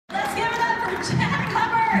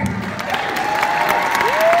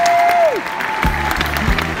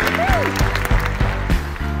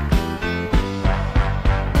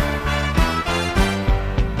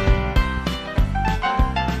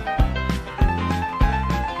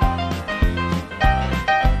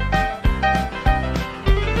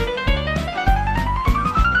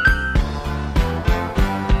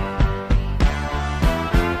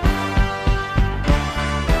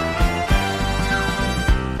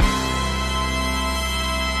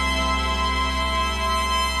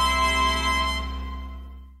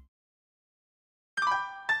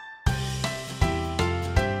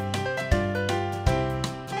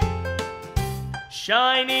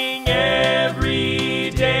shining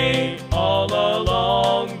every day, all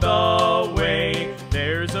along the way.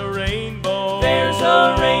 There's a rainbow. There's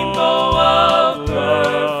a rainbow of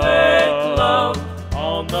perfect love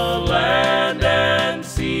on the land and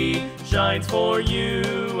sea, shines for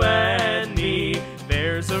you and me.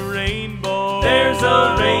 There's a rainbow. There's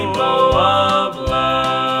a rainbow of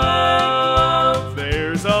love.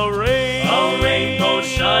 There's a rainbow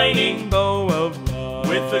shining, bow of love,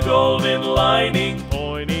 with a golden lining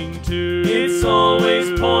pointing to. It's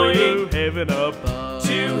always pointing to heaven above.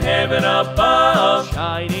 To heaven above,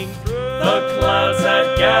 shining through the clouds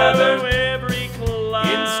that gather. Every cloud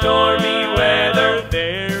in stormy weather.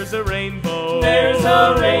 There's a rainbow. There's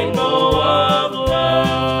a rainbow of love.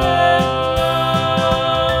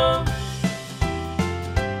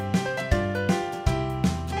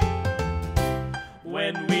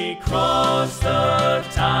 When we cross the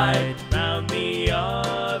tide round the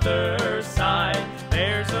other side,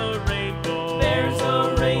 there's a rainbow. There's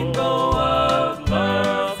a rainbow of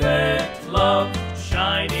perfect love,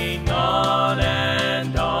 shining on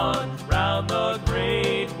and on round the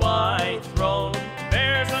great white throne.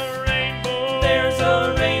 There's a rainbow. There's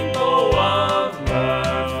a rainbow of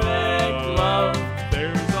perfect love.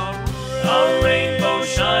 There's a rainbow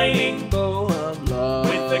shining, bow of love,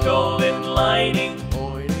 with a golden lining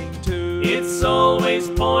pointing to. It's always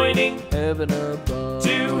pointing heaven above.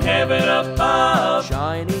 To heaven above,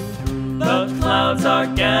 shining through the clouds are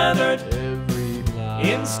gathered. Every cloud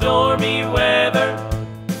in stormy weather.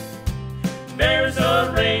 There's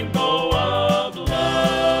a rainbow of love.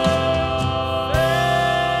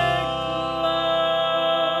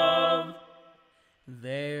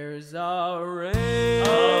 There's a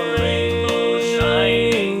rainbow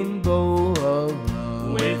shining, bow of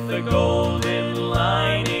love, with a golden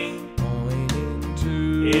lining pointing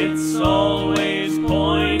to. It's always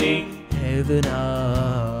pointing heaven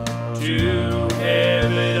up. To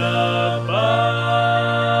heaven above,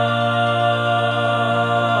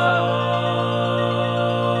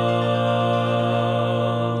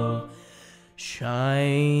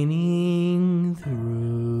 shining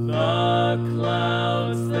through the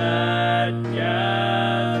clouds that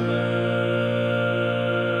gather.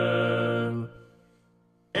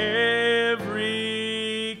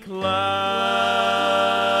 Every cloud.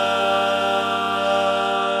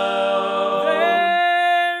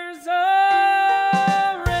 There's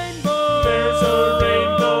a rainbow. There's a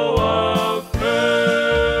rainbow of perfect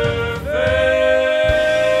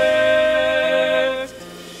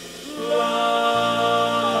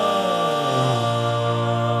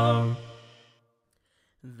love.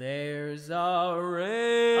 There's a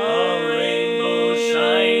rainbow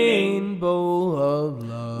shining, bow of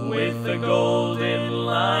love, with a golden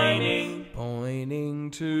lining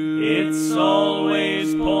pointing to. It's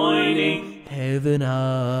always pointing heaven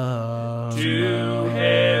up. To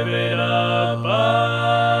heaven above,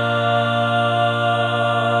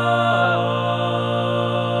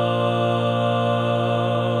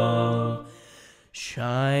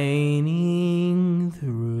 shining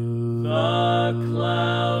through the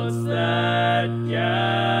clouds that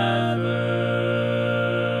gather.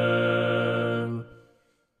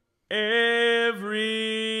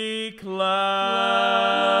 Every cloud.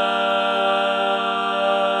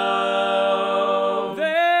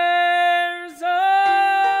 There's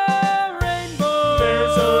a rainbow.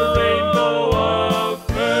 There's a rainbow of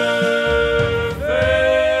perfect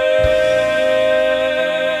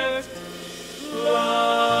love.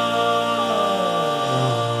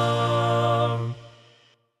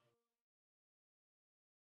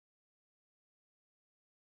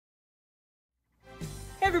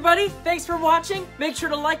 Hey everybody, thanks for watching. Make sure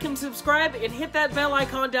to like and subscribe and hit that bell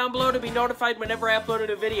icon down below to be notified whenever I upload a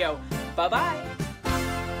new video. Bye-bye.